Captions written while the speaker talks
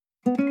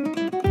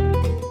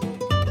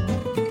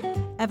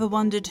Ever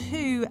wondered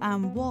who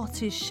and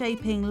what is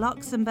shaping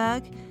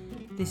Luxembourg?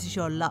 This is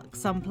your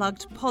Lux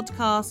Unplugged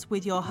podcast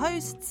with your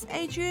hosts,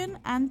 Adrian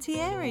and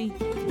Thierry.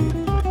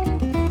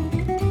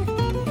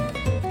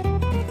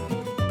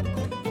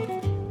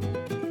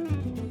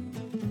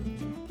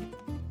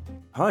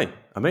 Hi,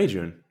 I'm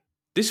Adrian.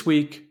 This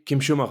week, Kim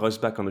Schumacher is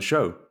back on the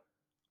show.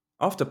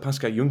 After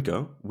Pascal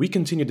Juncker, we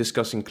continue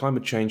discussing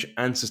climate change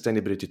and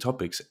sustainability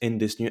topics in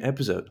this new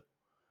episode.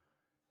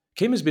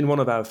 Kim has been one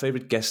of our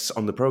favorite guests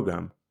on the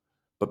program,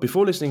 but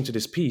before listening to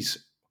this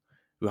piece,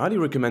 we highly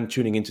recommend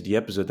tuning into the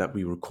episode that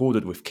we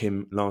recorded with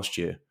Kim last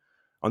year.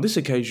 On this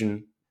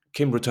occasion,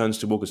 Kim returns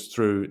to walk us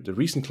through the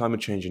recent climate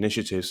change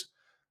initiatives,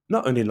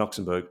 not only in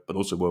Luxembourg, but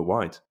also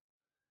worldwide.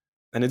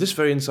 And in this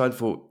very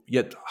insightful,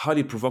 yet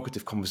highly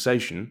provocative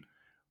conversation,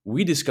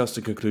 we discussed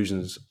the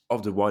conclusions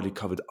of the widely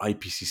covered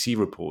IPCC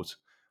report,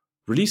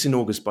 released in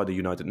August by the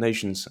United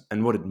Nations,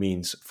 and what it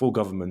means for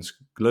governments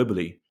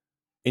globally.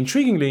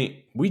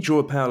 Intriguingly, we draw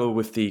a parallel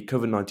with the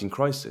COVID-19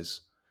 crisis,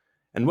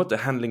 and what the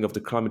handling of the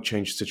climate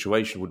change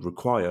situation would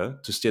require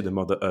to steer the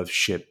Mother Earth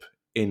ship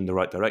in the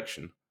right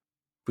direction.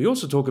 We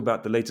also talk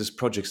about the latest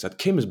projects that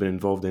Kim has been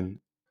involved in,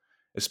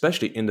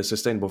 especially in the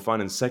sustainable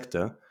finance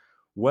sector,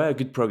 where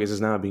good progress is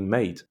now being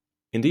made.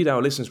 Indeed,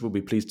 our listeners will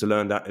be pleased to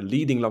learn that a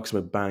leading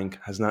Luxembourg bank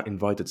has now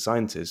invited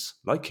scientists,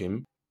 like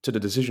him, to the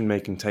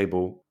decision-making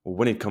table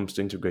when it comes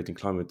to integrating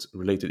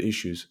climate-related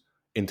issues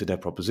into their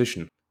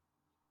proposition.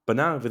 But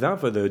now,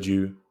 without further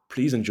ado,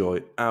 please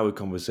enjoy our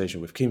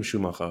conversation with Kim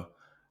Schumacher,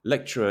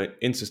 lecturer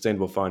in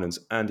sustainable finance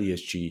and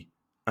ESG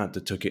at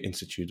the Turkey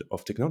Institute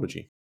of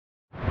Technology.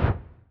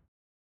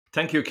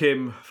 Thank you,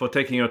 Kim, for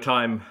taking your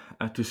time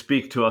to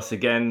speak to us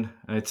again.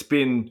 It's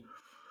been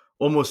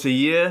almost a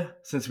year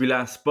since we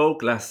last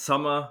spoke, last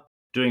summer,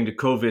 during the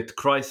COVID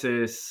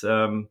crisis.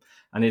 And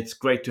it's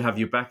great to have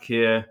you back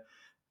here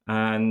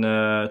and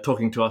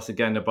talking to us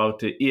again about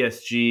the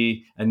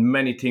ESG and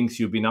many things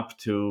you've been up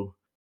to.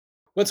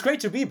 Well, it's great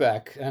to be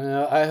back. And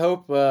I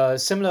hope,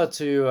 similar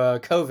to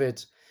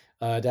COVID,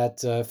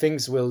 that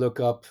things will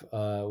look up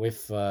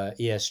with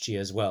ESG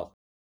as well.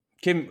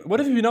 Kim, what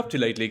have you been up to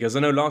lately? Because I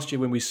know last year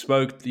when we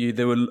spoke,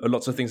 there were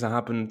lots of things that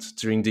happened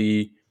during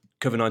the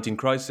COVID-19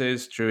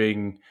 crisis,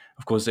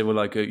 of course, there were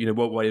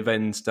worldwide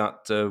events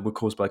that were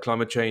caused by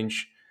climate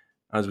change,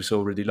 as we saw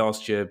already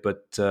last year.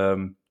 But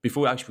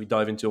before we actually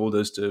dive into all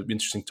those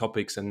interesting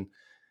topics and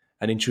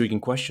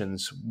intriguing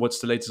questions, what's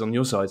the latest on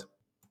your side?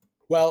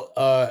 Well,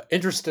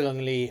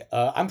 interestingly,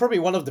 I'm probably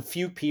one of the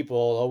few people,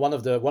 or one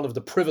of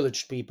the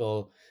privileged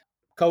people.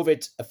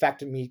 COVID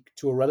affected me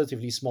to a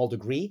relatively small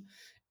degree,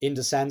 in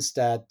the sense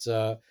that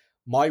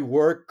my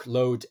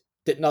workload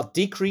did not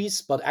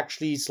decrease, but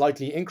actually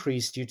slightly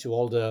increased due to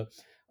all the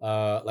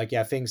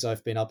things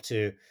I've been up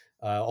to,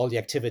 all the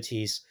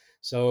activities.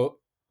 So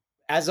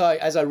as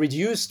I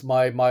reduced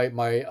my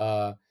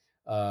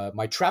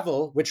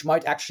travel, which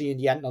might actually in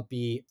the end not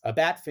be a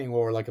bad thing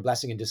or like a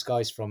blessing in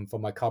disguise from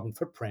my carbon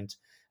footprint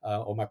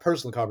or my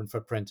personal carbon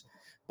footprint,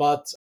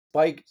 but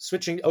by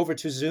switching over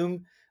to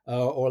Zoom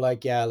or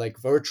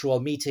virtual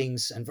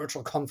meetings and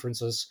virtual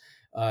conferences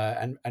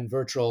and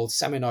virtual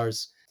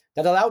seminars,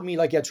 that allowed me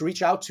to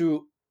reach out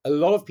to a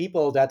lot of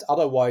people that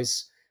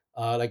otherwise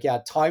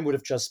time would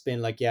have just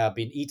been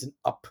been eaten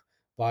up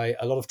by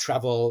a lot of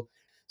travel.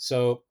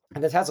 So,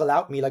 and that has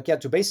allowed me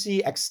to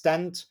basically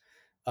extend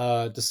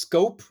the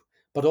scope,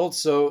 but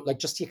also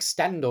just the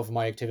extent of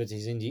my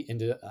activities in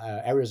the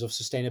areas of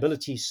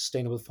sustainability,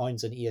 sustainable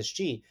finance, and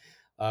ESG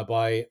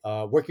by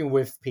working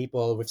with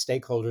people, with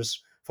stakeholders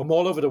from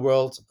all over the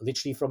world,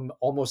 literally from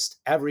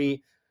almost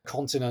every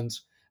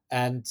continent.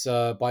 And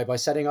by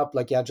setting up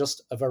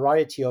just a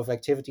variety of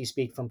activities,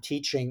 speak from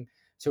teaching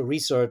to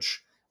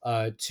research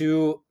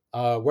to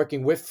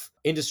working with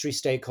industry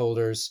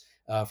stakeholders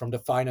from the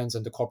finance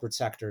and the corporate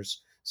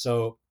sectors.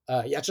 So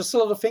just a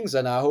lot of things,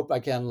 and I hope I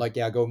can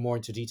go more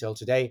into detail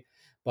today.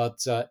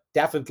 But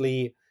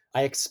definitely,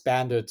 I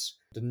expanded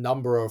the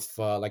number of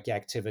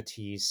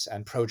activities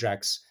and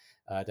projects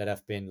that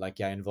I've been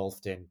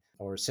involved in,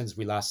 or since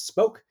we last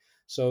spoke.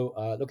 So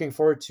looking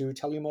forward to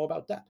tell you more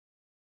about that.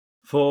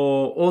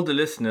 For all the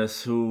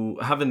listeners who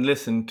haven't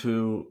listened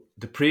to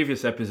the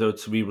previous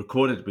episodes we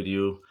recorded with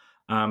you,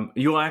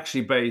 you are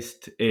actually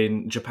based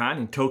in Japan,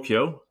 in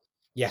Tokyo.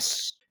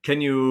 Yes. Can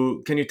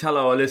you tell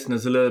our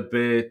listeners a little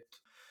bit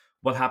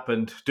what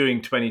happened during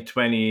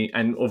 2020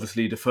 and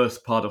obviously the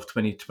first part of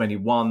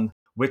 2021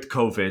 with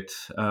COVID?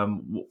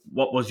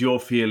 What was your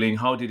feeling?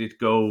 How did it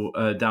go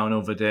down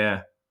over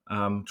there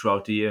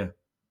throughout the year?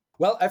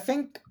 Well, I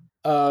think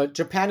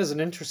Japan is an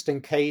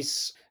interesting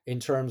case in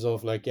terms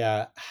of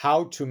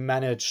how to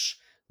manage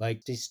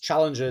these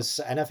challenges,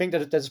 and I think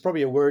that there's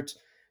probably a word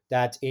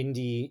that in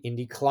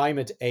the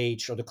climate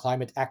age or the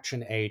climate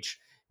action age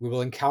we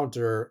will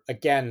encounter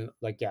again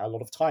a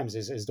lot of times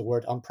is the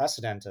word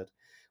unprecedented,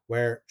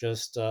 where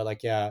just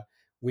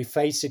we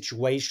face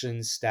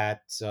situations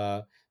that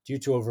due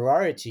to a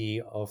variety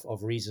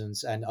of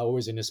reasons and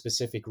always in a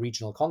specific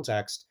regional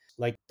context,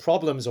 like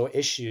problems or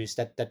issues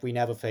that we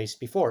never faced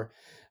before.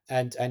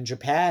 And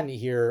Japan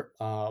here,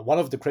 one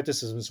of the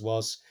criticisms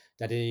was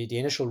that the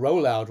initial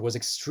rollout was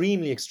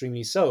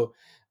extremely slow.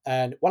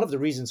 And one of the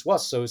reasons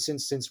was, so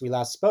since we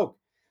last spoke,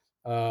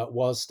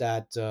 was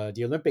that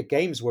the Olympic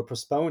Games were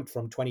postponed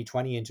from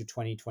 2020 into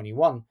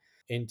 2021,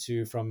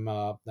 from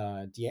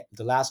the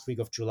last week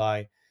of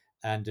July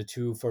and the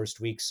 2 first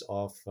weeks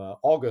of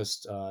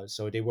August.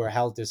 So they were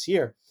held this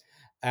year.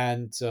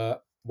 And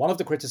one of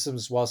the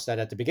criticisms was that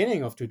at the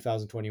beginning of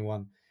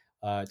 2021,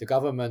 the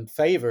government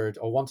favored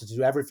or wanted to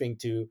do everything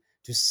to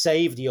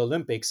save the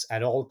Olympics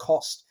at all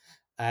cost.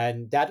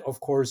 And that, of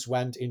course,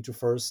 went into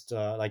first,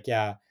 not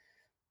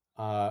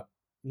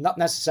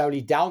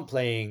necessarily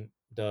downplaying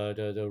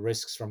the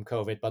risks from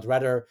COVID, but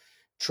rather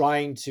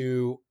trying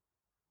to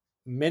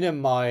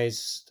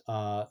minimize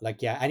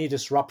any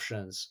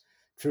disruptions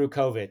through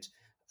COVID.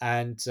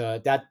 And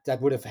that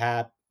would have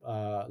had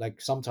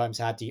sometimes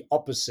had the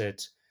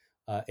opposite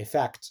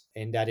effect,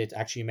 in that it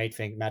actually made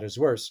matters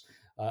worse.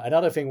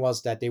 Another thing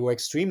was that they were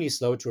extremely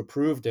slow to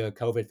approve the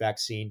COVID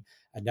vaccine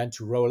and then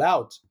to roll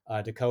out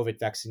the COVID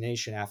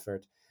vaccination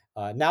effort.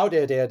 Now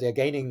they're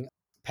gaining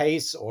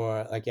pace,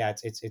 or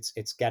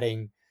it's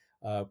getting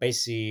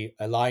basically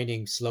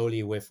aligning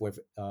slowly with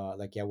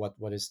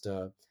what is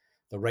the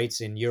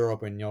rates in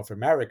Europe and North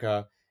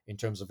America in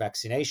terms of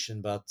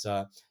vaccination. But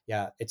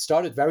it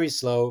started very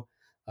slow.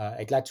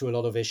 It led to a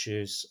lot of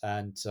issues,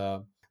 and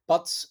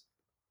but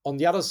on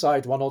the other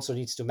side, one also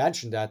needs to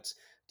mention that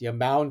the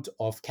amount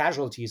of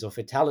casualties or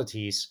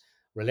fatalities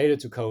related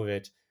to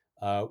COVID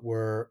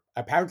were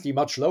apparently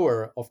much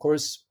lower. Of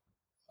course,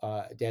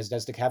 there's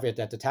the caveat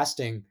that the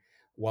testing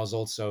was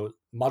also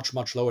much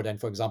lower than,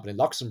 for example, in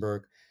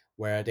Luxembourg,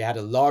 where they had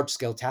a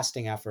large-scale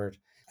testing effort,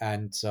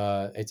 and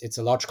it's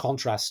a large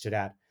contrast to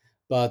that.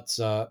 But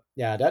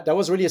that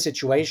was really a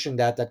situation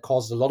that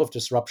caused a lot of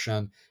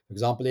disruption. For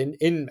example,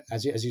 in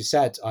as you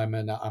said, I'm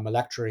a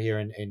lecturer here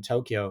in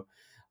Tokyo,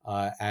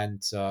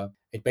 and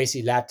it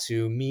basically led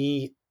to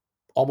me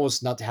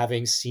almost not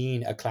having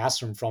seen a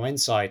classroom from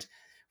inside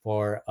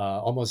for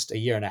almost a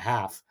year and a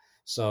half.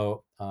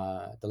 So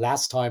the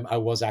last time I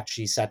was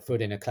actually set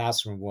foot in a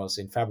classroom was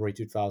in February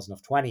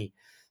 2020.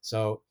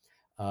 So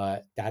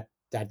that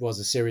was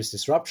a serious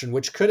disruption,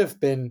 which could have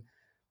been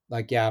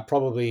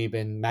probably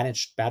been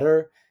managed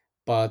better.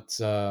 But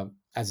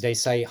as they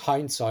say,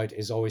 hindsight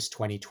is always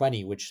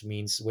 2020, which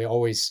means we're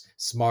always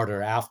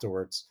smarter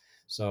afterwards.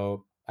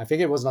 So I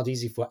think it was not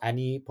easy for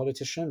any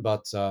politician,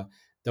 but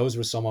those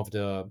were some of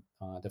the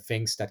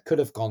things that could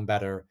have gone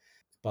better.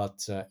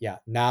 But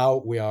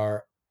now we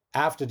are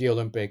after the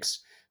Olympics,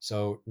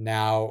 so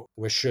now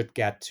we should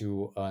get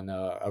to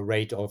a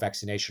rate or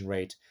vaccination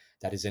rate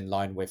that is in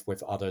line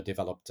with other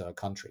developed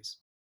countries.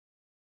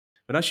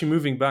 But actually,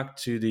 moving back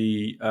to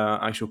the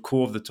actual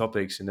core of the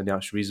topics and the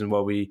actual reason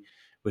why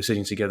we're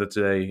sitting together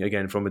today,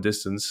 again from a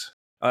distance.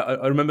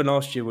 I remember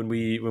last year when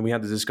we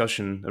had the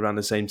discussion around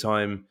the same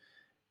time.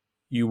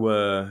 You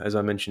were, as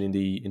I mentioned in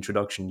the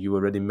introduction, you were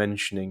already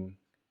mentioning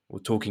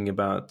or talking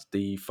about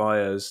the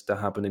fires that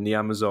happened in the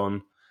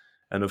Amazon,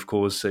 and of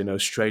course, in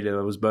Australia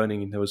that was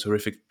burning. There was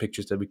horrific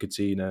pictures that we could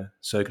see,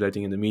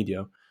 circulating in the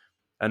media.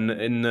 And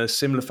in a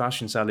similar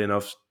fashion, sadly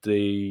enough,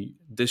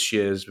 this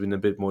year has been a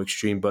bit more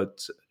extreme,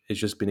 but it's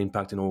just been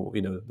impacting all,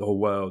 the whole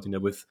world.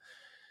 With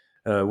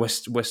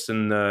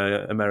Western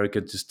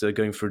America just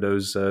going through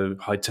those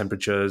high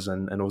temperatures,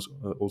 and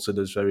also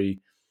those very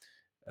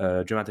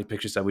dramatic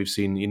pictures that we've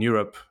seen in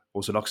Europe.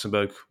 Also,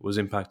 Luxembourg was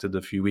impacted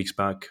a few weeks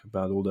back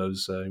about all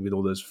those with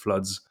all those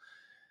floods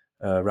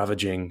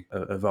ravaging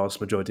a vast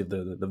majority of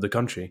the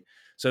country.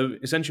 So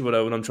essentially, what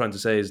I'm trying to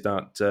say is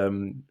that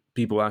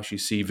people actually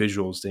see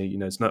visuals.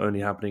 It's not only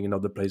happening in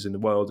other places in the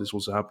world; it's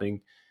also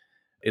happening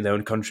in their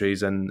own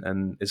countries,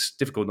 and it's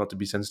difficult not to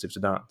be sensitive to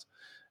that.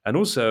 And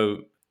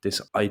also,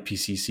 this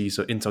IPCC,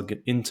 so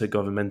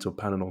Intergovernmental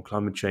Panel on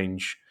Climate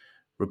Change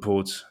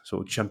report,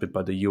 sort of championed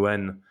by the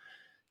UN,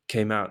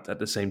 came out at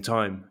the same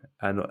time,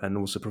 and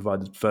also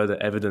provided further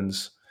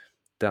evidence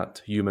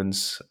that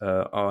humans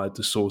are at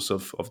the source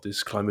of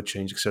this climate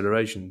change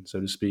acceleration,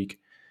 so to speak.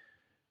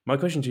 My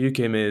question to you,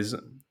 Kim, is,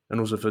 and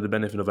also for the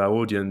benefit of our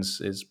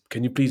audience, is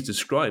can you please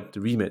describe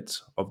the remit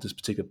of this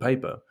particular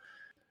paper?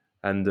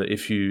 And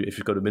if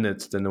you've got a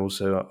minute, then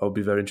also I'll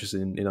be very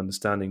interested in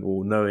understanding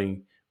or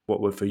knowing what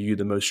were for you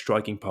the most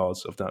striking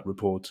parts of that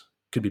report.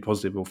 Could be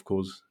positive, or of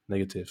course,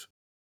 negative.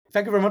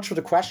 Thank you very much for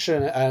the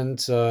question, and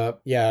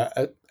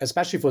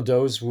especially for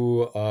those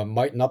who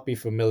might not be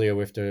familiar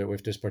with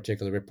this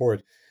particular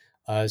report.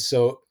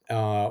 So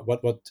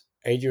what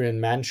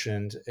Adrian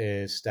mentioned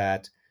is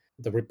that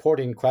the report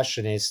in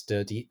question is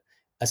the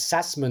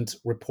assessment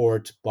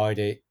report by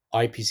the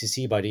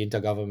IPCC, by the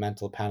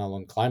Intergovernmental Panel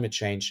on Climate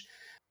Change,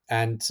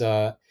 and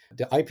the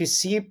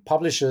IPCC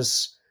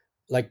publishes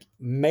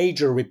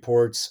major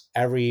reports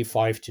every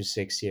 5 to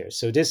 6 years.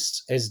 So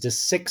this is the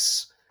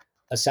sixth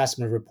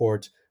assessment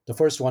report. The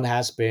first one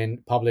has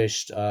been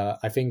published,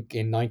 I think,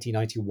 in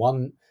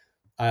 1991,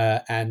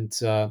 and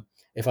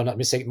if I'm not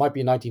mistaken, it might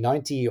be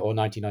 1990 or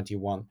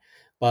 1991.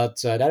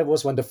 But that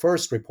was when the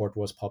first report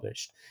was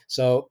published.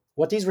 So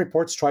what these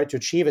reports try to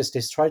achieve is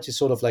they try to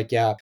sort of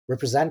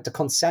represent the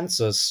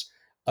consensus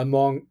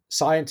among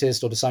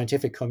scientists or the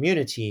scientific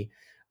community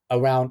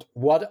around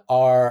what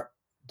are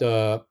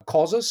the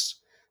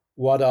causes,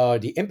 what are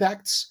the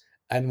impacts,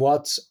 and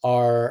what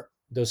are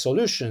the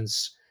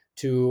solutions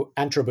to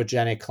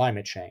anthropogenic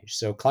climate change.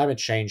 So climate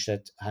change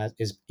that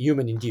is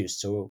human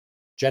induced, so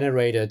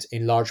generated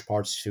in large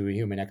parts through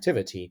human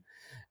activity.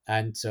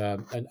 And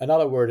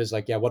another word is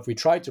what we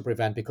try to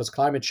prevent, because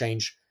climate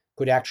change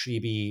could actually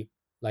be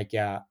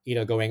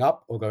either going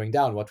up or going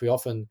down. What we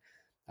often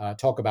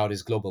talk about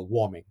is global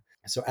warming.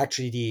 So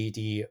actually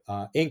the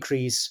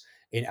increase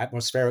in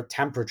atmospheric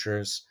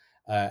temperatures,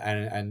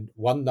 and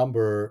one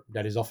number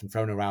that is often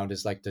thrown around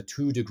is the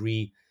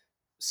 2-degree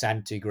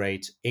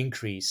centigrade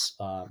increase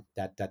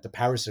that the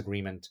Paris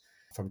Agreement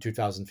from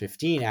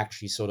 2015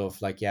 actually sort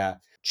of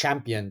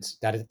championed,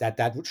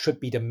 that should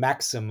be the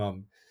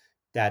maximum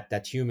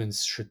that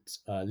humans should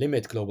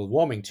limit global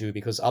warming to,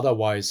 because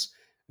otherwise,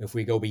 if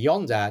we go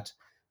beyond that,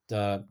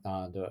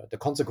 the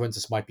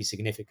consequences might be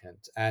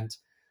significant. And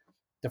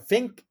the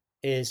thing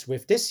is,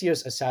 with this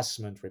year's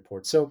assessment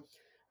report, so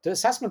the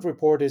assessment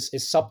report is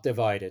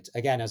subdivided,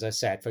 again, as I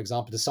said, for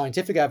example, the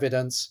scientific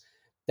evidence,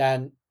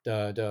 then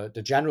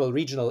the general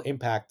regional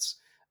impacts,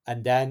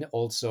 and then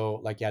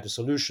also the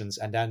solutions,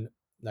 and then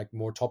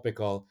more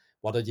topical,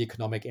 what are the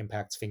economic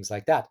impacts, things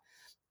like that.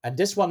 And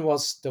this one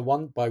was the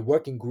one by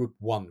Working Group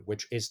 1,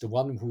 which is the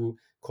one who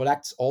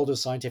collects all the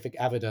scientific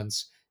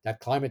evidence that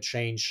climate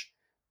change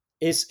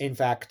is in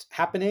fact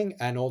happening,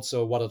 and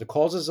also what are the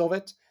causes of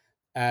it,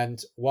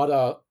 and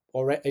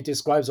it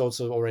describes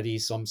also already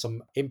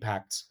some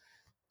impacts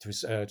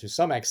to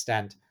some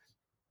extent.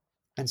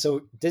 And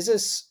so this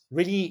is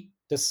really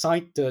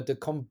the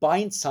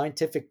combined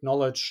scientific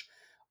knowledge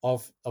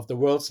of the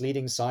world's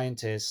leading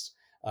scientists,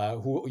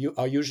 who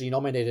are usually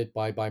nominated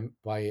by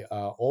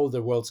all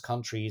the world's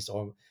countries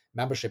or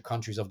membership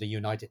countries of the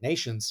United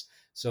Nations.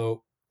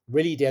 So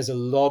really, there's a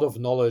lot of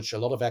knowledge, a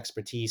lot of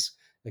expertise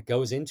that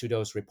goes into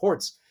those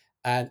reports.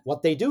 And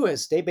what they do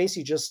is they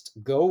basically just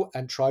go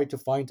and try to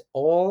find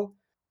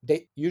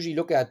they usually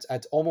look at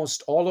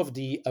almost all of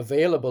the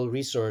available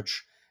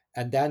research,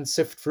 and then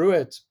sift through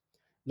it,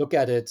 look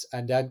at it,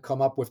 and then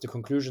come up with the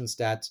conclusions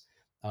that,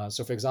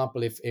 so for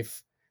example,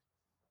 if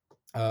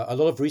a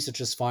lot of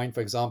researchers find,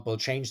 for example,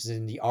 changes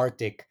in the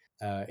Arctic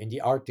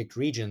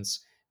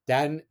regions,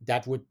 then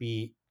that would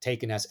be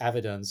taken as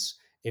evidence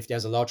if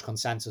there's a large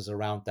consensus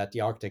around that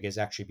the Arctic is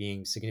actually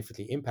being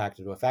significantly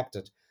impacted or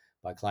affected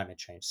by climate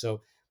change.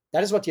 So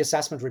that is what the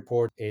assessment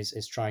report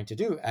is trying to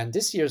do. And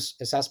this year's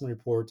assessment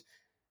report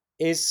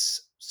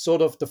is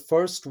sort of the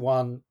first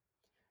one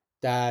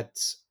that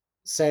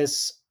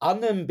says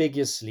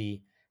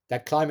unambiguously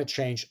that climate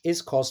change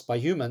is caused by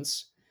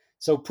humans.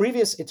 So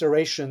previous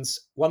iterations,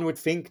 one would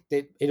think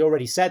that it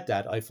already said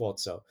that. I thought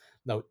so.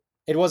 No,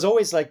 it was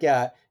always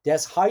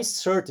there's high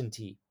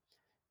certainty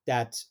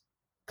that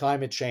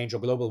climate change or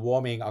global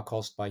warming are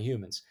caused by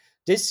humans.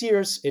 This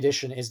year's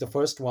edition is the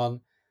first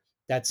one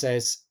that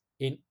says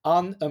in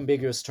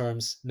unambiguous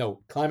terms,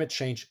 no, climate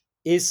change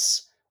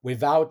is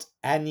without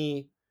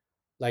any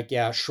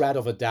shred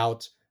of a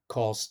doubt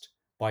caused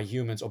by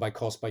humans or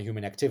caused by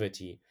human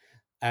activity.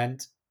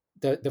 And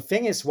the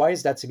thing is, why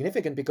is that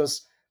significant?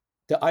 Because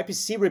the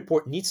IPCC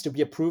report needs to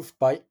be approved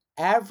by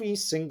every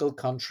single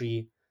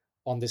country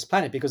on this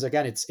planet, because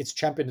again, it's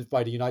championed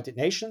by the United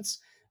Nations,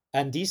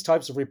 and these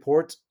types of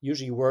reports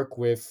usually work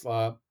with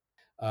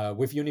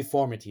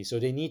uniformity. So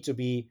they need to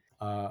be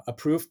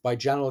approved by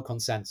general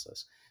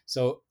consensus.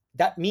 So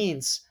that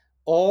means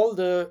all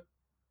the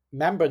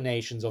member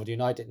nations of the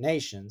United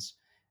Nations,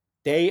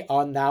 they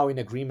are now in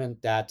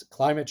agreement that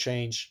climate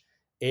change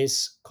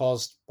is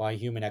caused by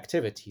human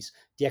activities.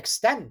 The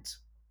extent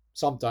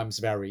sometimes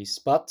varies,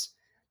 but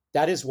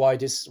that is why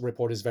this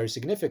report is very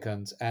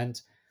significant.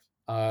 And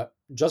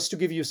just to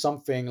give you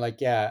something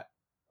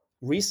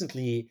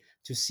recently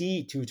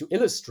to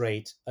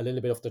illustrate a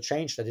little bit of the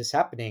change that is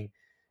happening,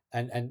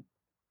 and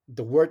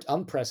the word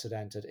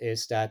unprecedented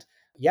is that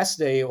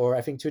yesterday, or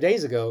I think 2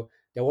 days ago,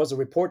 there was a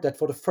report that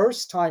for the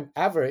first time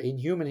ever in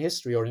human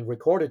history, or in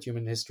recorded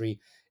human history,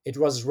 it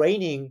was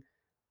raining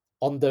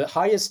on the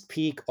highest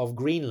peak of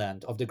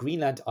Greenland, of the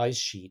Greenland ice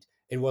sheet.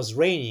 It was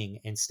raining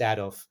instead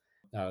of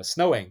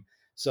snowing.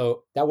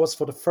 So that was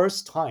for the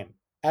first time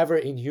ever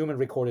in human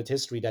recorded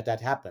history that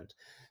happened.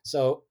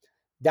 So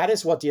that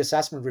is what the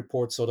assessment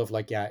report sort of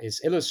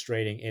is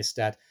illustrating, is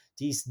that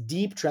these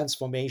deep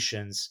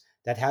transformations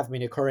that have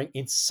been occurring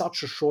in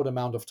such a short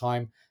amount of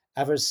time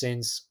ever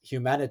since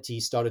humanity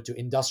started to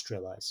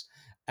industrialize.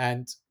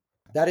 And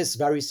that is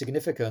very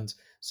significant.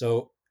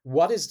 So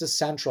what is the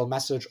central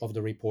message of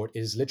the report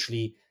is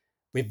literally,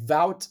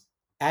 without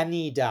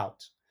any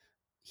doubt,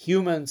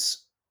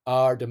 humans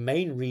are the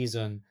main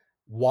reason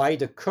why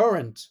the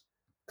current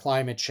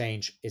climate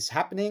change is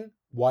happening,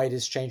 why it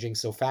is changing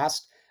so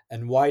fast,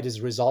 and why it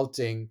is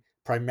resulting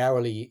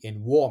primarily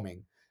in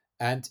warming,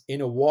 and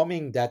in a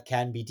warming that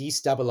can be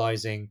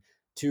destabilizing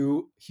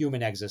to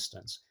human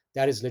existence.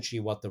 That is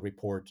literally what the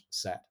report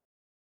said.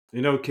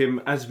 You know,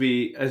 Kim, as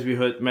we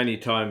heard many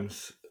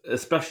times,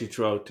 especially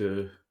throughout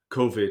the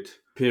COVID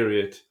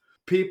period,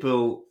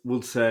 people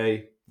will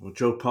say, or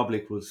Joe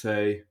Public will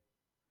say,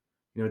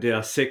 they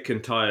are sick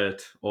and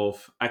tired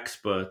of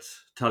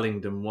experts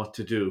telling them what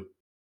to do.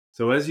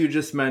 So as you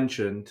just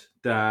mentioned,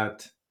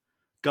 that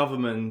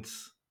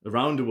governments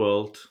around the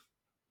world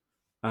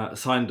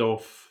signed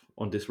off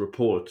on this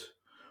report.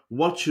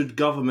 What should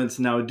governments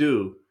now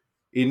do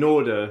in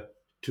order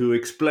to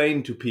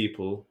explain to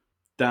people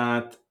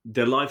that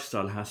their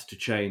lifestyle has to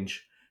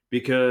change?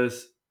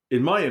 Because,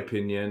 in my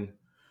opinion,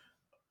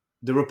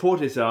 the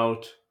report is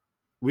out,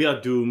 we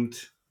are doomed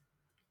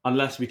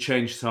unless we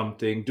change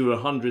something, do a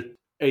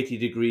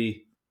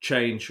 180-degree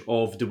change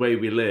of the way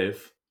we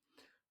live.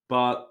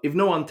 But if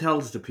no one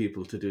tells the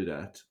people to do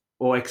that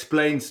or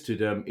explains to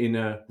them in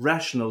a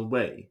rational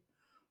way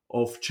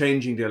of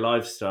changing their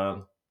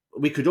lifestyle,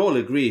 we could all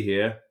agree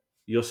here,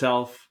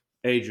 yourself,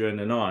 Adrian,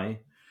 and I,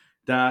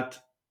 that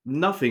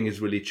nothing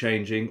is really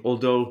changing,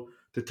 although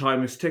the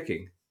time is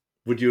ticking.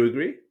 Would you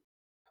agree?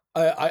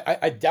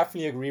 I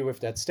definitely agree with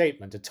that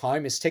statement. The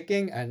time is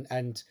ticking,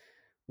 and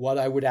what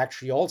I would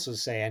actually also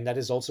say, and that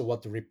is also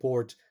what the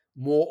report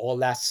more or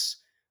less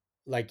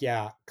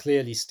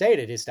clearly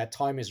stated, is that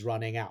time is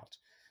running out.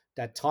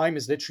 That time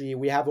is literally,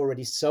 we have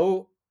already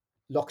so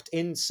locked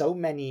in so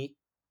many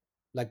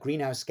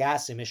greenhouse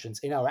gas emissions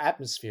in our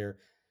atmosphere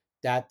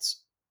that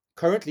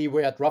currently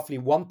we're at roughly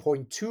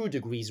 1.2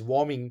 degrees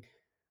warming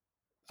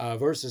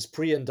versus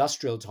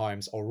pre-industrial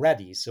times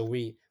already. So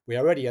we're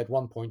already at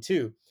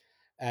 1.2.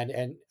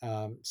 And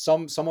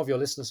some of your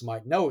listeners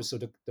might know, so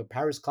the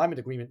Paris Climate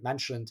Agreement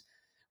mentioned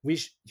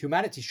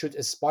humanity should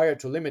aspire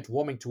to limit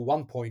warming to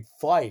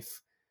 1.5.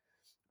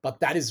 But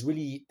that is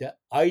really the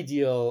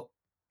ideal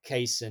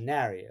case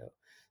scenario,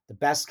 the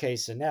best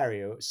case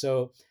scenario.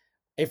 So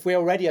if we're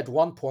already at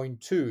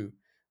 1.2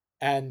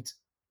 and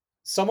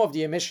some of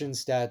the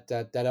emissions that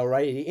are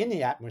already in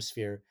the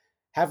atmosphere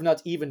have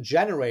not even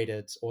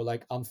generated or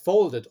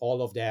unfolded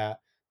all of their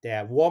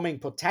warming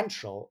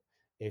potential,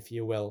 if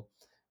you will,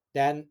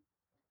 then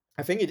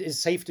I think it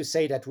is safe to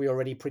say that we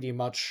already pretty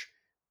much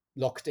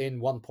locked in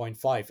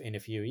 1.5 in a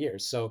few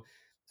years. So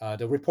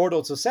the report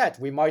also said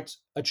we might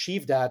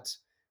achieve that,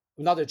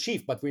 not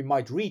achieve, but we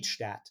might reach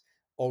that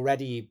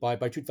already by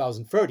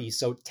 2030.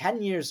 So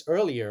 10 years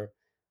earlier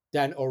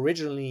than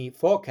originally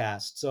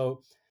forecast.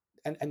 So,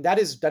 and that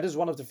is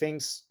one of the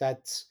things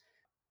that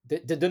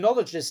the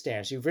knowledge is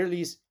there. So you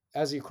really,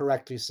 as you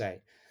correctly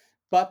say,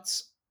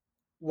 but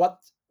what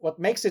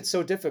makes it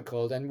so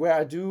difficult, and where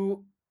I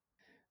do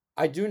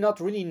not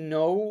really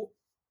know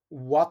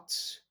what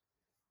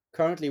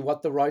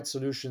the right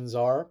solutions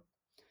are,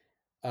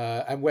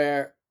 and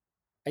where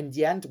in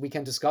the end we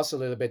can discuss a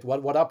little bit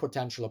what are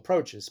potential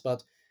approaches.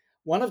 But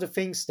one of the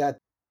things that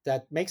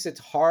makes it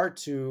hard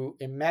to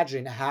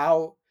imagine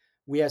how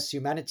we as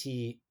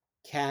humanity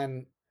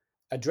can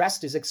address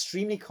this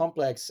extremely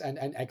complex and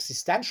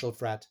existential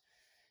threat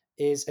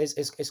is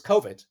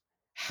COVID.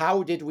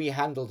 How did we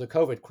handle the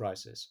COVID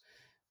crisis?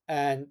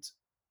 And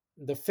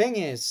the thing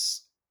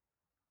is,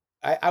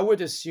 I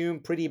would assume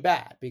pretty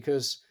bad,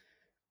 because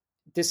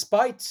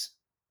despite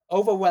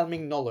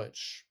overwhelming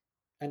knowledge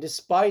and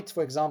despite,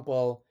 for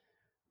example,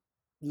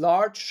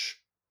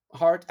 large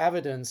hard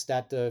evidence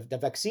that the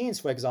vaccines,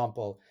 for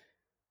example,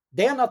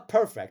 they are not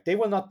perfect. They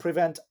will not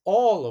prevent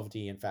all of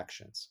the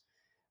infections,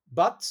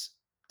 but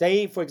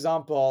they, for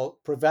example,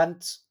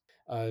 prevent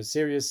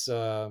serious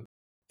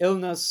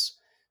illness,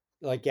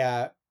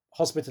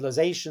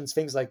 hospitalizations,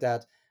 things like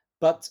that.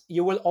 But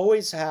you will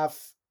always have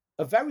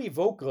a very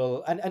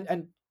vocal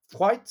and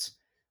quite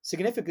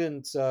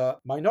significant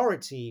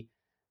minority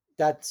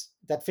that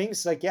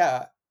thinks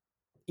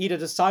either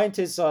the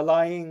scientists are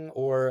lying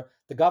or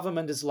the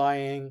government is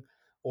lying,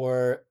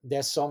 or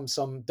there's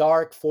some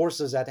dark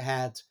forces that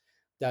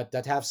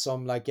have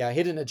some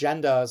hidden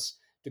agendas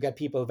to get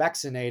people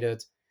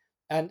vaccinated.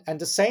 And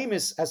the same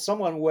is, as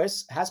someone who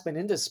has been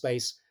in this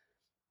space,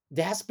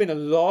 there has been a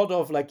lot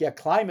of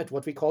climate,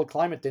 what we call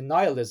climate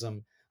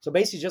denialism. So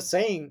basically just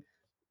saying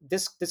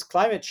this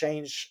climate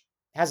change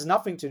has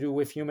nothing to do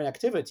with human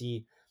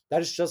activity.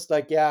 That is just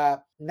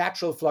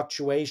natural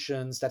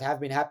fluctuations that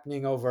have been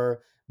happening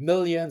over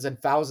millions and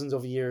thousands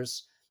of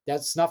years.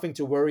 That's nothing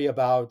to worry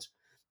about.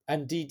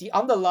 And the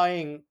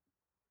underlying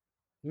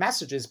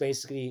message is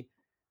basically,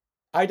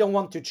 I don't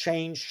want to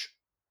change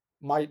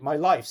my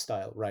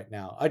lifestyle right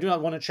now. I do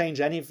not want to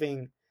change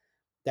anything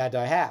that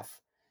I have.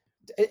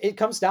 It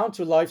comes down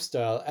to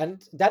lifestyle,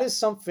 and that is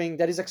something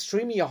that is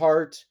extremely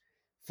hard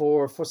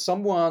for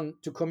someone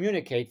to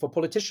communicate, for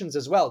politicians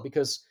as well,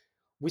 because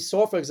we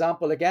saw, for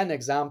example,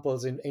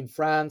 examples in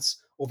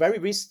France, or very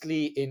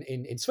recently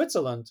in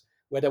Switzerland,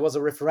 where there was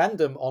a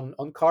referendum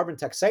on carbon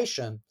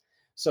taxation.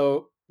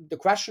 So the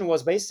question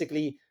was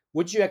basically,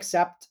 would you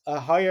accept a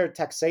higher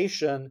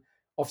taxation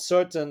of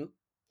certain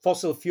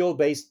fossil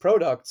fuel-based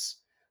products,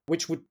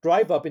 which would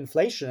drive up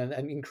inflation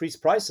and increase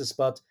prices?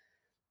 But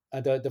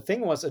the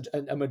thing was,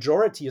 a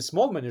majority, a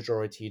small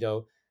majority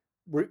though,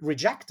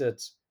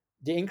 rejected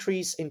the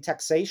increase in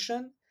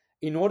taxation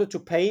in order to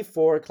pay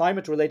for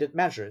climate-related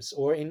measures.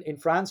 Or in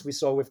France, we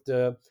saw with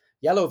the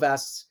yellow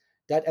vests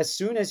that as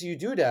soon as you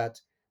do that,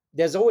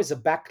 there's always a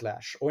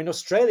backlash. Or in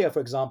Australia, for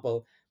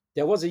example,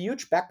 there was a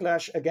huge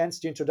backlash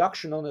against the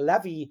introduction on a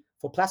levy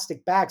for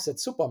plastic bags at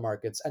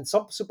supermarkets. And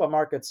some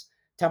supermarkets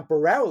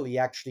temporarily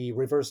actually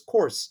reversed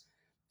course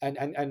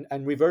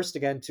and reversed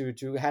again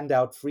to hand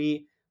out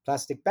free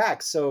plastic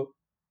bags. So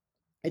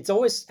it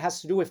always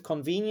has to do with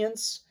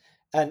convenience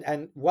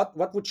and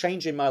what would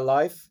change in my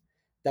life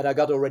that I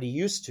got already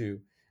used to.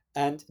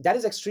 And that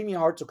is extremely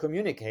hard to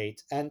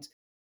communicate. And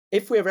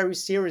if we're very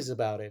serious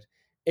about it,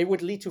 it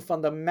would lead to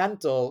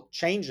fundamental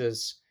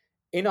changes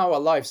in our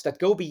lives that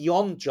go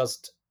beyond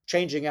just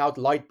changing out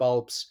light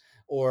bulbs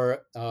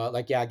or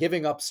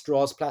giving up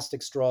straws,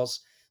 plastic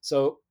straws.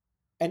 So,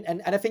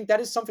 and I think that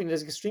is something that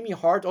is extremely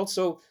hard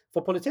also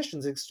for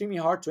politicians, extremely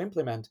hard to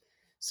implement.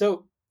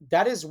 So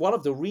that is one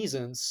of the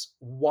reasons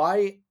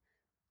why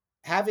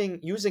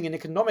using an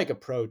economic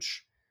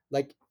approach,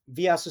 like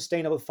via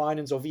sustainable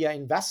finance or via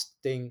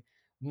investing,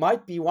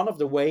 might be one of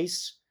the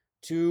ways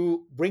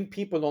to bring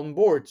people on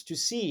board to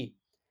see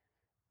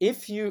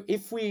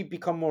if we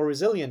become more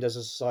resilient as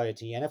a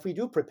society, and if we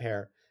do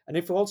prepare, and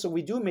if also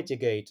we do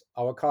mitigate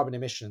our carbon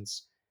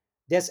emissions,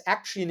 there's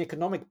actually an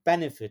economic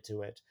benefit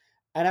to it.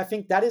 And I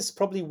think that is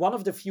probably one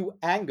of the few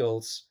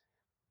angles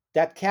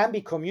that can be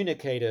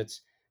communicated,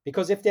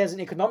 because if there's an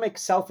economic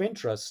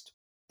self-interest,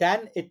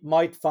 then it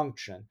might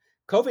function.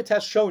 COVID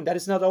has shown that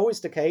is not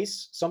always the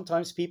case.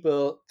 Sometimes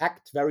people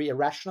act very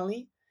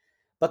irrationally,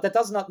 but that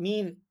does not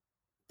mean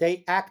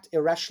they act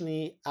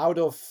irrationally out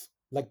of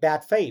like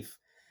bad faith.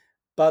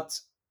 But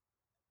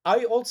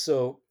I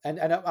also, I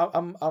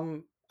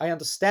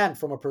understand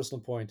from a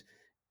personal point,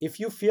 if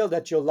you feel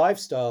that your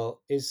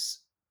lifestyle is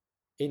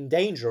in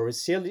danger or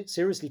is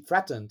seriously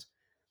threatened,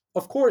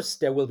 of course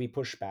there will be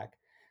pushback.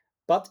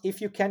 But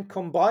if you can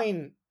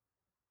combine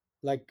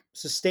like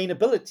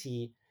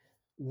sustainability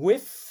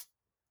with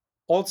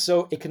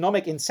also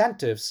economic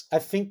incentives, I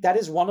think that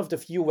is one of the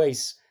few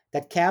ways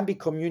that can be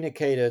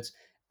communicated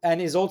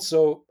and is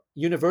also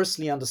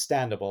universally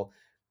understandable.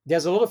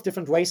 There's a lot of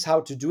different ways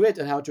how to do it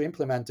and how to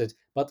implement it,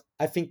 but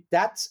I think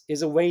that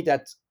is a way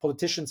that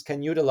politicians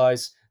can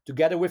utilize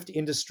together with the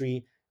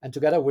industry and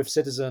together with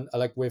citizens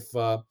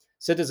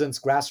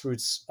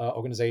grassroots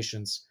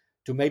organizations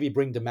to maybe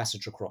bring the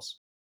message across.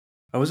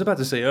 I was about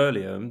to say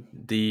earlier,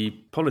 the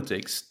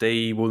politics,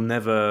 they will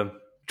never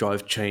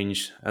drive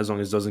change as long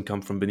as it doesn't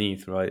come from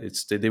beneath, right?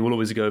 They will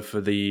always go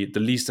for the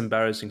least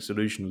embarrassing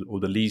solution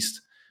or the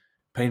least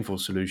painful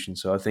solution.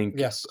 So I think,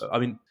 yes, I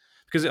mean,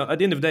 because at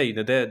the end of the day,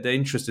 their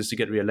interest is to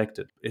get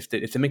re-elected. If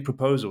they make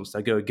proposals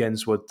that go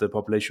against what the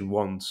population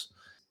wants,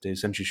 they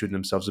essentially shoot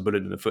themselves a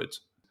bullet in the foot.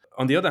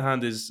 On the other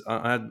hand,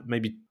 I had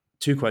maybe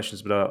two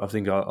questions, but I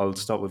think I'll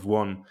start with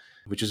one,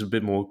 which is a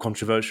bit more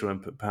controversial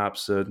and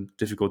perhaps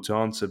difficult to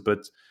answer.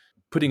 But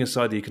putting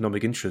aside the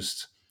economic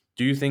interest,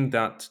 do you think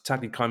that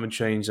tackling climate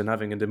change and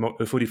having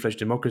a fully fledged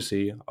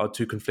democracy are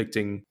two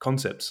conflicting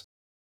concepts?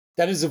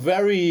 That is a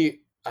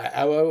very,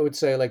 I would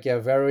say,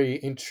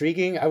 very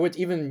intriguing. I would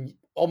even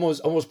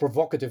almost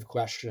provocative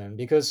question,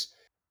 because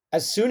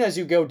as soon as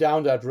you go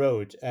down that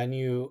road and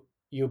you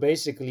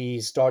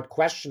basically start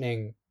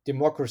questioning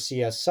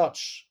democracy as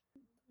such,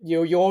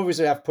 you always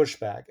have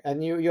pushback.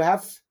 And you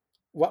have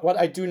what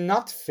I do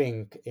not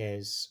think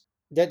is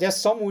that there's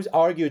some who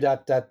argue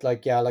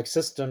that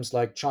systems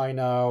like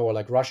China or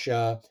like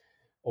Russia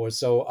or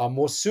so are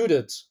more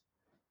suited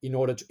in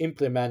order to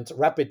implement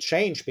rapid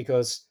change,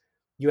 because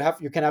you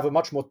can have a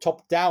much more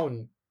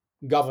top-down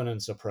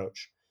governance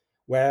approach.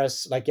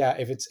 Whereas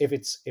if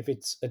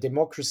it's a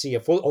democracy, a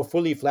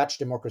fully fledged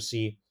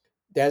democracy,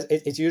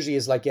 it usually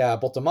is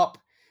bottom up.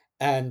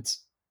 And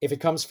if it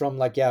comes from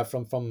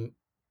from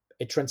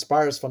it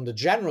transpires from the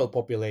general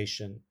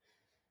population,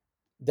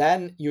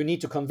 then you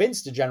need to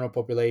convince the general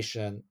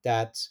population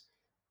that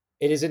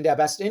it is in their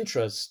best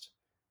interest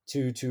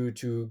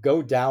to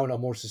go down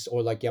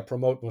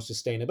promote more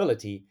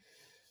sustainability.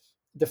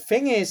 The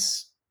thing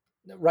is,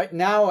 right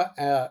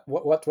now,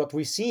 what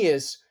we see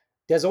is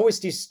there's always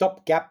these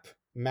stopgap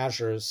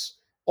measures,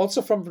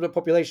 also from the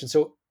population.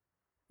 So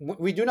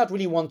we do not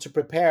really want to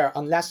prepare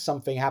unless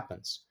something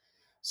happens.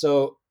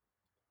 So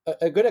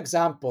a good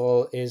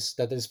example is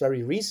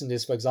very recent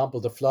is, for example,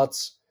 the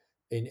floods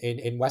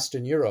in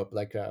Western Europe,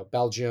 like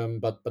Belgium,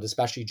 but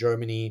especially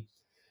Germany,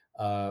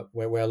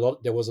 where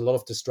there was a lot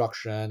of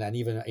destruction and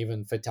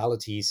even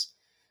fatalities,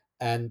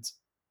 and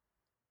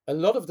a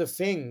lot of the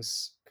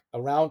things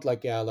around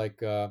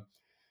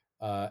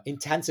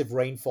intensive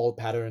rainfall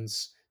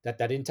patterns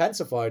that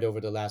intensified over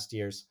the last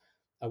years,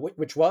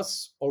 which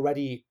was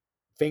already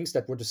things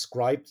that were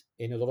described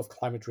in a lot of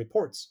climate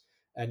reports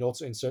and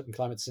also in certain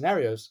climate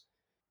scenarios.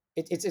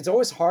 It's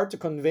always hard to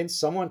convince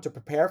someone to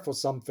prepare for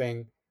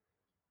something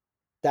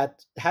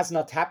that has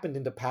not happened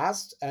in the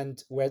past,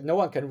 and where no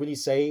one can really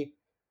say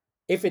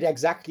if it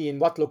exactly, in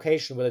what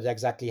location will it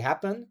exactly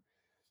happen.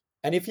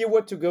 And if you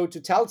were to go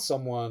to tell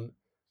someone,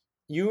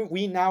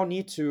 we now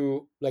need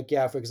to, like,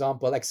 for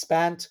example,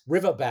 expand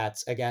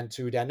riverbeds again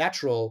to their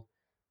natural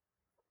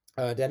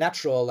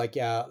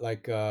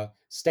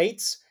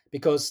states,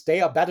 because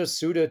they are better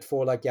suited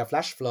for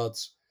flash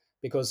floods,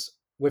 because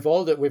with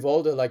all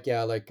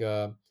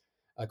the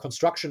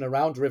construction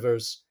around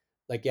rivers,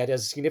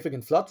 there's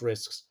significant flood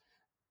risks.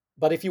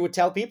 But if you would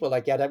tell people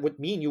that would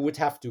mean you would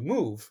have to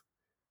move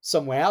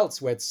somewhere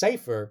else where it's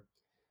safer,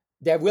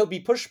 there will be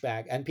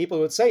pushback, and people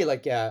would say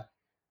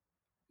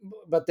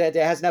but there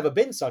has never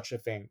been such a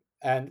thing,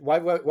 and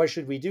why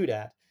should we do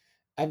that?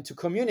 And to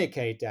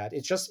communicate that,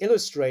 it just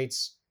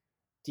illustrates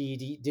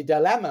the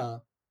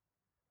dilemma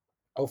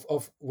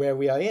of where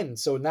we are in.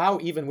 So now,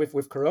 even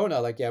with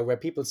Corona,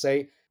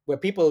 where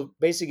people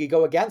basically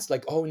go against,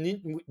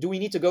 do we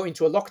need to go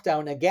into a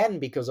lockdown again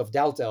because of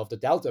the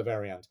Delta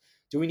variant?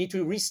 Do we need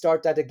to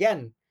restart that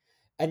again?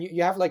 And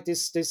you have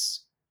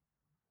this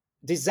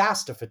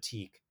disaster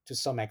fatigue to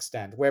some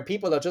extent, where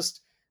people are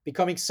just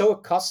becoming so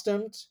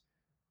accustomed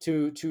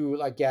to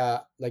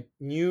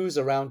news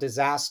around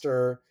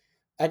disaster,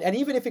 and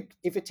even if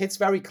it hits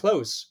very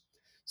close.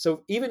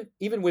 So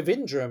even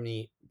within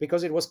Germany,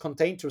 because it was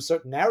contained to a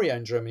certain area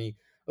in Germany,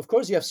 of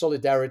course you have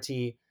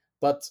solidarity,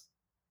 but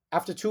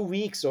after 2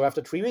 weeks or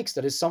after 3 weeks,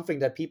 that is something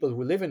that people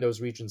who live in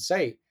those regions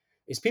say,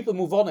 is people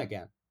move on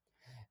again.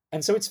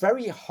 And so it's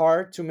very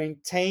hard to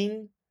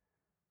maintain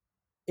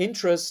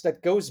interest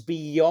that goes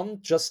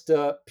beyond just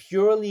the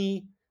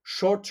purely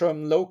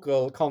short-term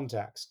local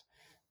context.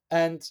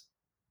 And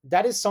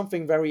that is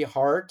something very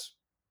hard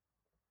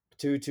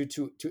to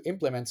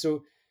implement.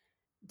 So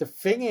the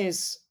thing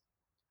is,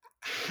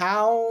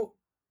 how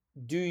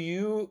do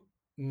you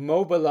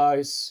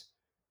mobilize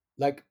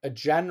a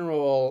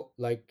general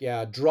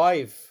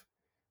drive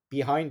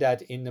behind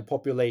that in the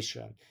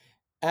population?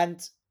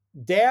 And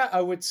there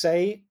I would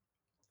say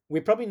we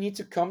probably need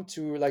to come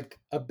to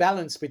a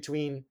balance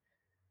between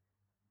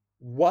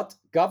what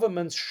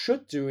governments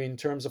should do in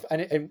terms of,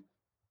 and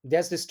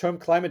there's this term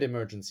climate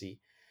emergency.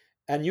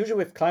 And usually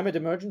with climate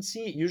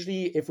emergency,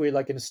 if we're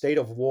in a state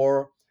of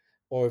war,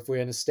 or if we're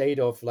in a state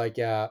of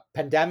a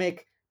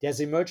pandemic, there's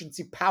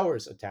emergency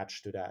powers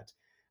attached to that.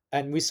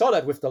 And we saw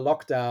that with the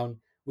lockdown.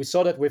 We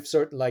saw that with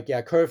certain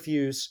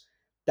curfews,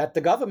 that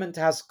the government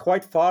has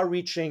quite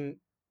far-reaching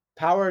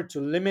power to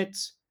limit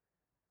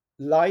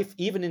life,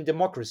 even in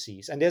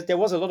democracies. And there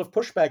was a lot of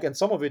pushback, and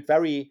some of it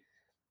very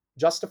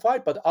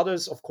justified, but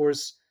others, of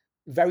course,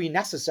 very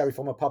necessary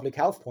from a public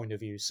health point of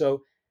view.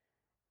 So,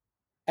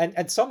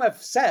 and some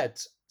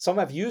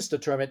have used the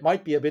term, it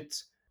might be a bit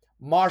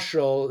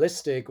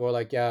martialistic or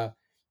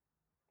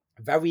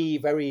very,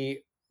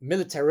 very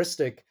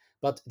militaristic,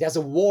 but there's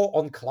a war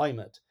on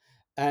climate.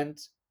 And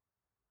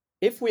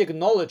if we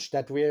acknowledge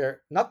that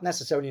we're not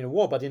necessarily in a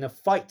war, but in a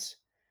fight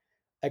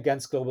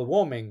against global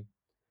warming,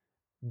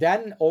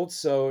 then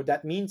also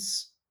that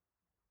means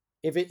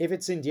if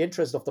it's in the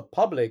interest of the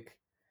public,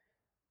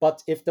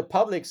 but if the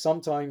public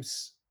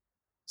sometimes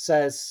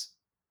says,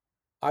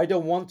 I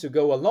don't want to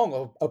go along,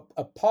 or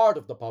a part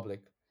of the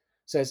public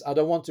says, I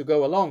don't want to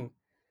go along,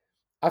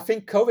 I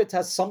think COVID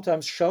has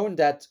sometimes shown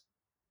that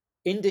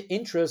in the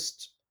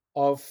interest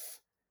of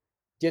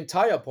the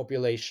entire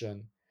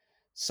population,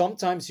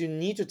 sometimes you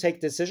need to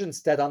take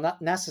decisions that are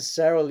not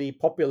necessarily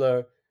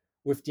popular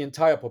with the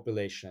entire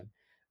population.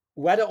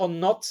 Whether or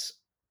not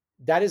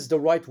that is the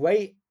right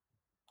way,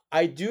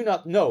 I do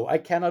not know. I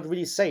cannot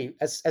really say.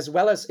 As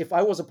well as if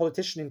I was a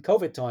politician in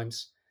COVID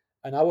times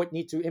and I would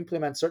need to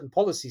implement certain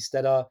policies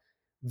that are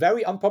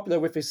very unpopular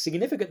with a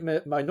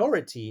significant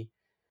minority,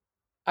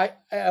 I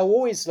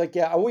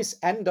always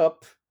end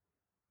up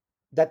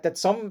that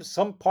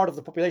some part of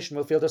the population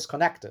will feel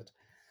disconnected.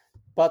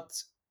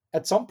 But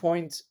at some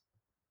point,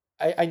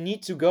 I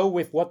need to go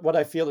with what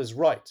I feel is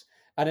right.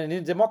 And in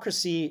a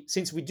democracy,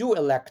 since we do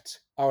elect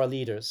our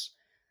leaders,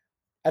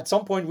 at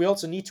some point we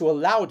also need to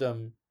allow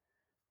them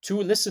to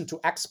listen to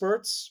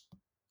experts.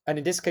 And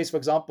in this case, for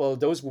example,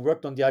 those who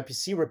worked on the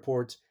IPCC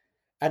report,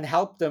 and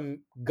help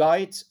them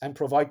guide and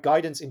provide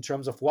guidance in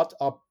terms of what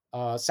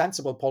are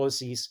sensible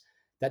policies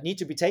that need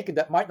to be taken,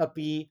 that might not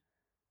be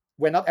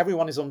where not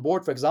everyone is on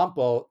board. For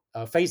example,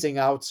 phasing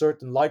out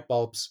certain light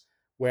bulbs,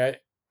 where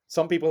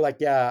some people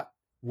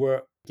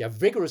were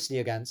vigorously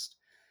against,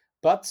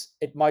 but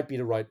it might be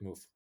the right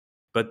move.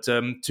 But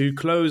to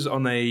close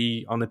on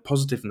a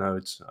positive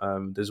note,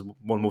 there's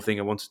one more thing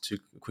I wanted to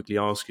quickly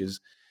ask: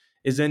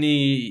 is there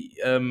any?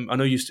 I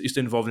know you're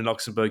still involved in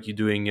Luxembourg. You're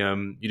doing a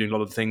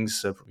lot of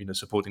things,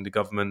 supporting the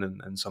government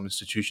and some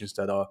institutions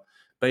that are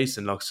based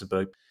in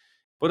Luxembourg.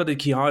 What are the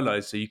key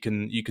highlights that you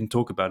can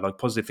talk about, like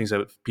positive things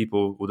that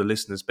people or the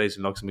listeners based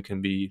in Luxembourg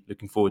can be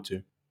looking forward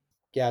to?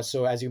 Yeah.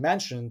 So as you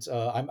mentioned,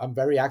 I'm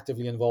very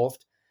actively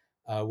involved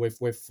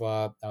with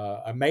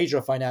a major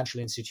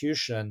financial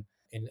institution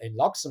in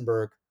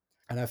Luxembourg.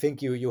 And I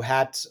think you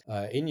had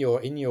in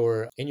your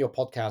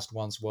podcast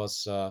once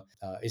was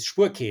is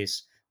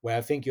Spurkäse, where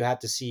I think you had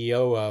the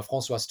CEO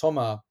François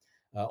Thomas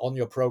on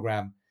your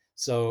program.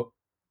 So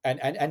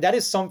and that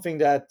is something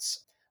that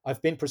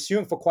I've been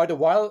pursuing for quite a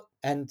while.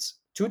 And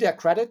to their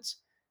credit,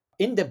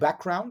 in the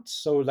background.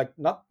 So like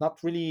not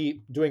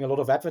really doing a lot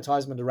of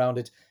advertisement around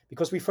it,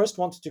 because we first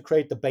wanted to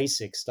create the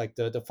basics, like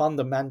the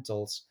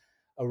fundamentals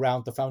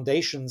around the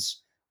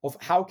foundations of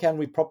how can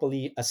we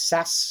properly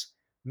assess,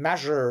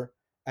 measure,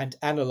 and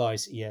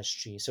analyze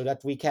ESG, so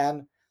that we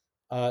can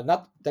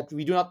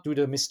we do not do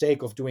the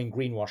mistake of doing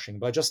greenwashing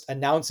by just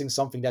announcing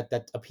something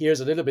that appears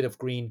a little bit of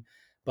green,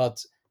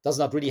 but does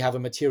not really have a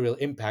material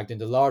impact in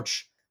the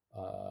large,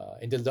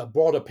 in the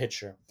broader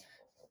picture.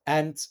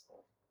 And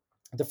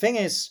the thing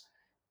is,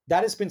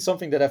 that has been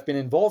something that I've been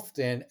involved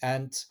in.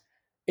 And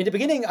in the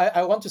beginning,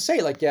 I want to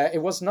say, like, yeah,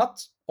 it was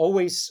not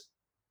always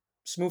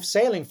smooth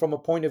sailing from a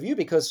point of view,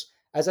 because,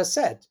 as I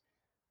said,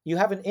 you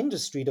have an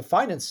industry, the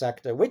finance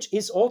sector, which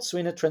is also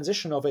in a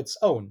transition of its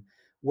own,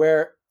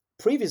 where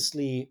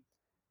previously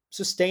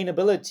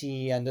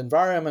sustainability and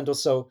environment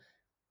also,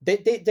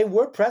 they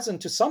were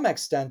present to some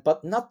extent,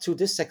 but not to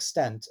this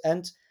extent.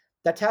 And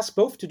that has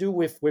both to do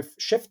with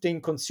shifting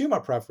consumer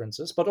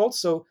preferences, but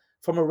also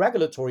from a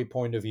regulatory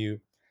point of view.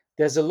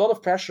 There's a lot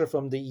of pressure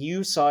from the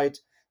EU side,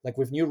 like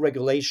with new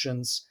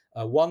regulations.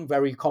 One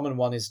very common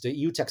one is the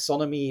EU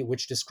taxonomy,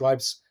 which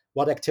describes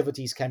what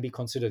activities can be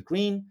considered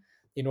green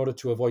in order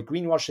to avoid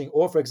greenwashing,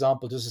 or, for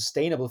example, the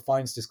sustainable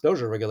finance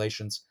disclosure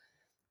regulations,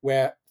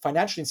 where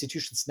financial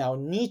institutions now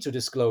need to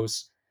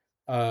disclose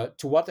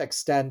to what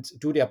extent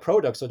do their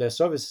products or their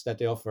services that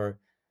they offer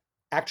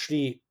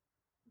actually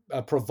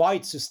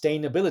provide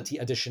sustainability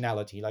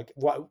additionality. Like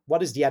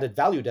what is the added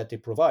value that they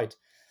provide?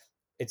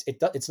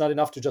 It's not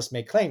enough to just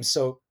make claims.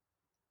 So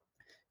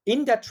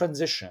in that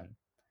transition,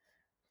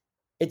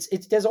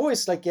 there's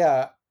always like,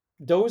 yeah,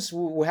 those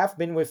who have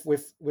been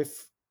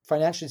with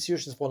financial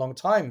institutions for a long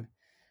time,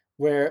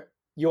 where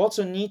you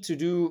also need to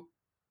do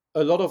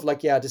a lot of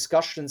like, yeah,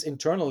 discussions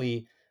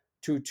internally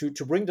to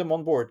bring them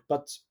on board.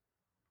 But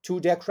to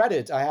their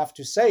credit, I have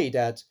to say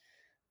that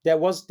there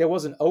was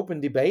an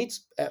open debate.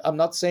 I'm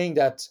not saying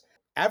that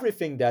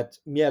everything that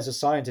me as a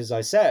scientist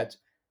I said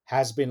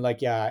has been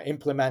like, yeah,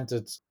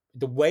 implemented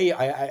the way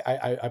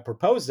I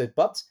proposed it.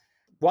 But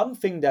one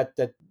thing that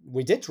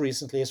we did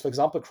recently is, for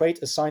example,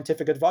 create a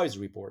scientific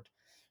advisory board.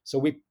 So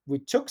we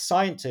took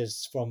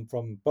scientists from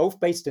both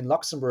based in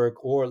Luxembourg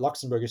or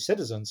Luxembourgish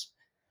citizens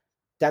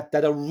that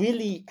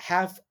really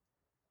have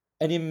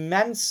an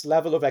immense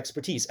level of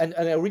expertise. And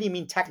I really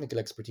mean technical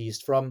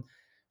expertise, from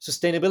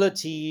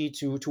sustainability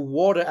to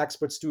water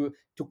experts to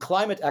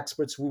climate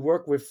experts who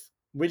work with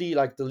really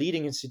like the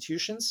leading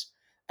institutions,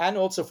 and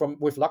also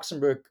with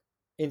Luxembourg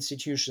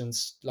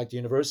institutions like the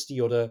university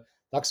or the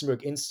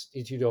Luxembourg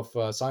Institute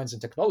of Science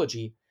and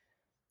Technology.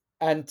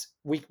 And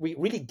we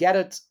really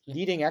gathered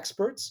leading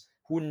experts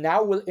who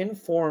now will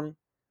inform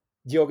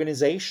the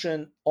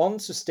organization on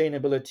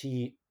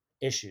sustainability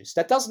issues.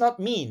 That does not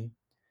mean,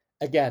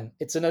 again,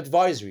 it's an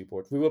advisory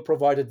board. We will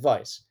provide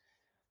advice.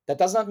 That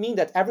does not mean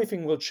that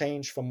everything will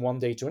change from one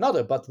day to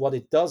another. But what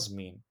it does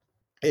mean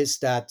is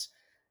that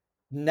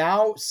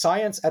now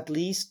science at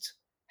least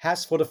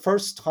has, for the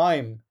first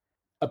time,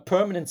 a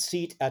permanent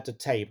seat at the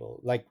table,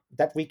 like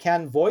that we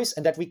can voice,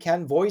 and that we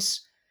can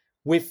voice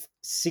with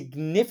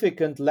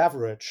significant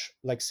leverage,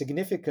 like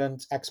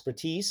significant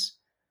expertise.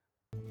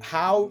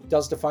 How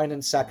does the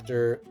finance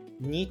sector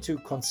need to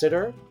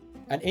consider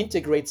and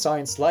integrate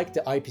science like the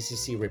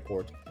IPCC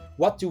report?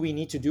 What do we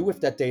need to do with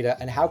that data,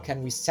 and how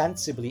can we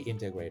sensibly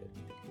integrate it?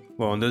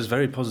 Well, on those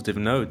very positive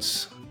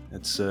notes,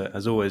 it's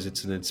as always,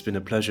 it's been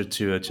a pleasure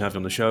to have you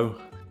on the show.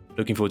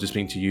 Looking forward to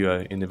speaking to you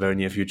in the very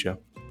near future.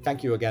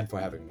 Thank you again for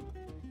having me.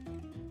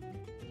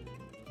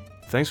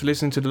 Thanks for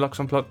listening to the Lux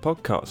Unplugged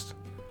podcast.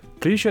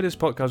 Please share this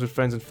podcast with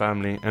friends and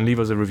family and leave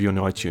us a review on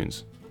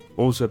iTunes.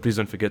 Also, please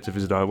don't forget to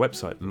visit our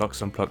website,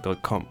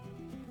 luxunplugged.com.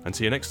 And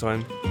see you next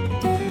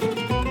time.